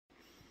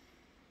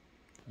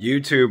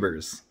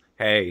YouTubers,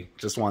 hey,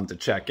 just wanted to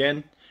check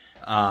in.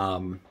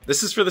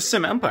 This is for the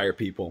Sim Empire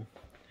people.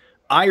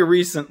 I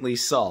recently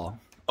saw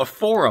a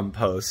forum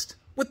post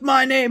with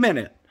my name in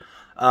it.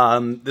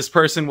 This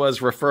person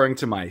was referring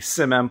to my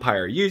Sim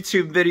Empire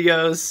YouTube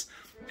videos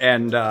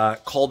and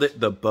called it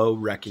the Bo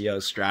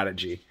Recchio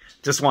strategy.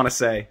 Just want to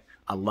say,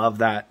 I love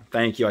that.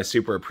 Thank you. I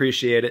super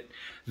appreciate it.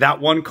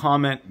 That one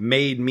comment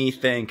made me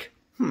think,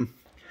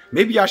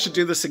 maybe I should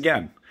do this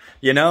again.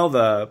 You know,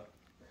 the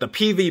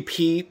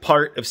PvP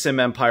part of Sim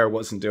Empire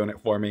wasn't doing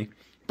it for me,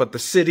 but the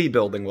city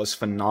building was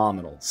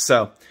phenomenal.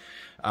 So,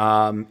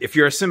 if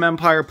you're a Sim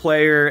Empire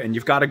player and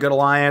you've got a good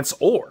alliance,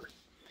 or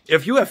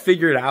if you have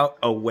figured out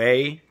a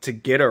way to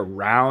get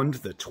around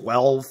the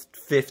 12,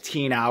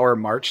 15-hour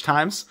march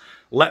times,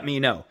 let me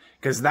know,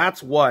 because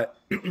that's what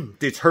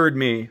deterred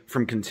me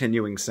from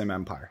continuing Sim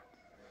Empire.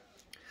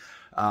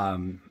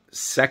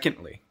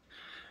 Secondly,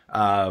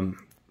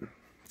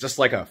 just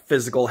like a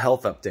physical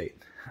health update,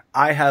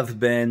 I have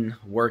been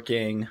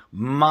working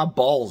my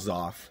balls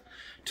off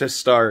to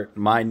start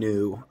my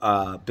new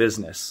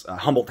business,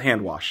 Humboldt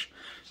Hand Wash.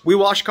 We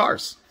wash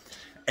cars.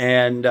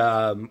 And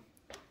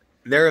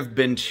there have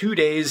been 2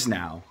 days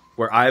now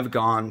where I've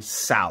gone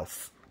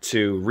south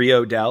to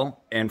Rio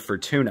Del and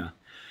Fortuna.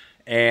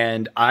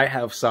 And I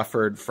have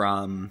suffered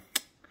from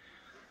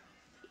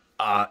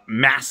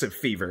massive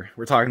fever.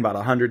 We're talking about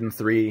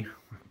 103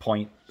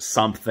 point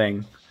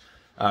something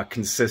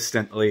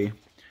consistently.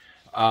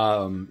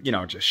 You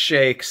know, just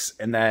shakes,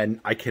 and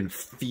then I can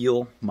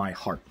feel my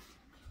heart.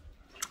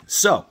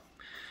 So,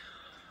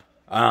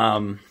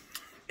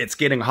 it's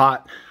getting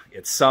hot.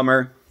 It's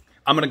summer.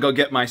 I'm going to go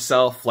get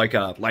myself like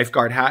a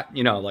lifeguard hat,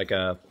 you know, like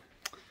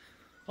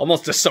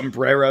almost a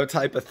sombrero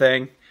type of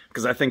thing,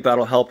 because I think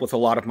that'll help with a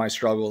lot of my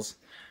struggles,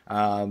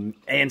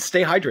 and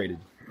stay hydrated.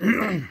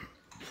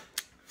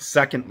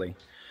 Secondly,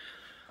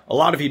 a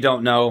lot of you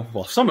don't know,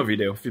 well, some of you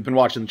do, if you've been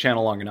watching the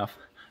channel long enough,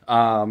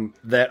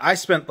 that I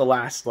spent the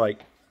last,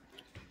 like,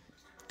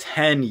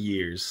 10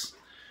 years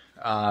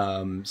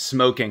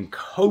smoking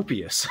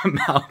copious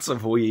amounts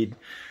of weed.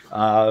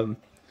 At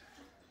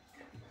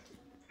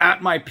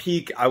my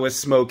peak, I was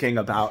smoking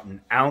about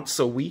an ounce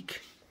a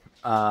week,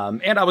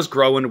 and I was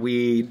growing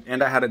weed,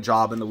 and I had a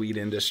job in the weed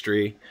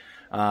industry,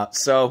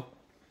 so,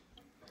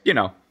 you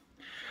know.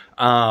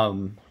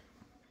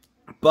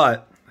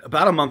 But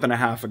about a month and a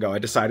half ago, I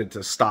decided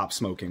to stop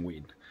smoking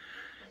weed,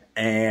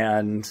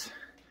 and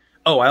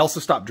oh, I also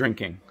stopped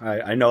drinking.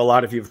 I know a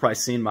lot of you have probably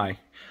seen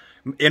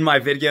in my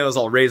videos,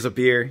 I'll raise a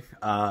beer.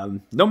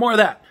 No more of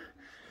that.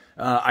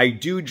 I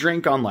do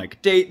drink on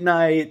like date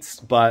nights,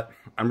 but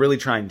I'm really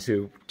trying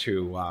to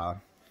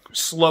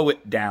slow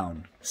it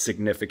down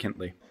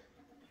significantly.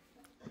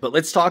 But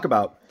let's talk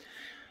about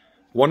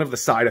one of the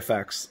side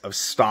effects of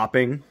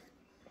stopping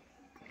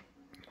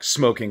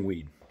smoking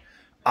weed.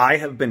 I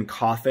have been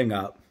coughing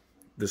up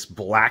this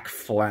black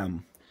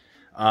phlegm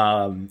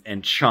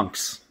and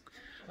chunks.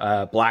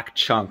 Black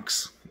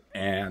chunks,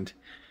 and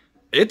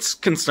it's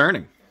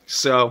concerning.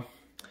 So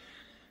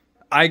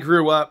I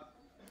grew up,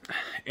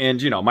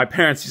 and, you know, my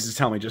parents used to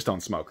tell me just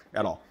don't smoke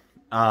at all.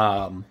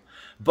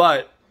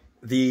 But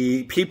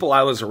the people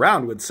I was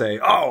around would say,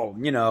 oh,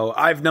 you know,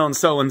 I've known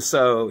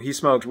so-and-so, he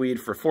smoked weed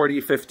for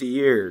 40, 50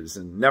 years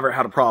and never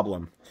had a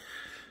problem.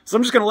 So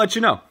I'm just going to let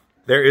you know,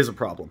 there is a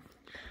problem.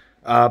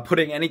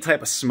 Putting any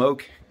type of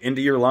smoke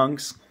into your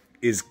lungs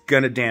is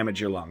going to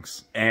damage your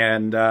lungs.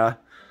 And,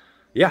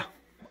 yeah.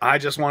 I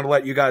just want to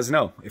let you guys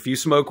know, if you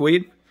smoke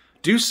weed,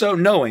 do so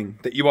knowing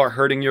that you are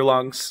hurting your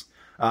lungs.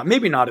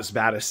 Maybe not as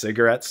bad as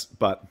cigarettes,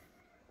 but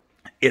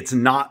it's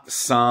not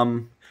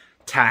some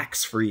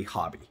tax-free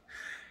hobby.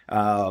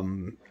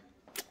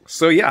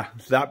 So yeah,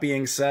 that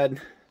being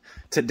said,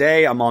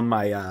 today I'm on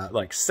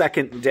my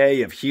second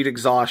day of heat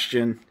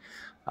exhaustion.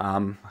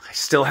 I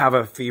still have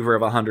a fever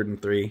of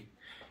 103,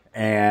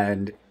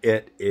 and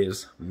it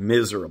is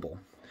miserable.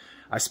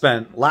 I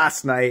spent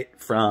last night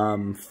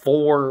from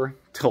 4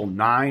 till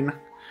 9,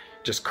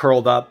 just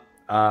curled up,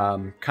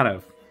 kind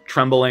of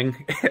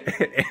trembling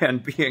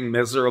and being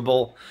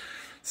miserable.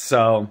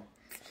 So,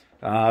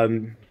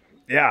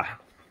 yeah,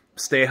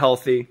 stay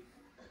healthy,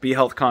 be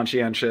health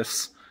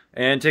conscientious,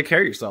 and take care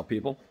of yourself,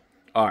 people.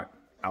 All right,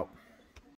 out.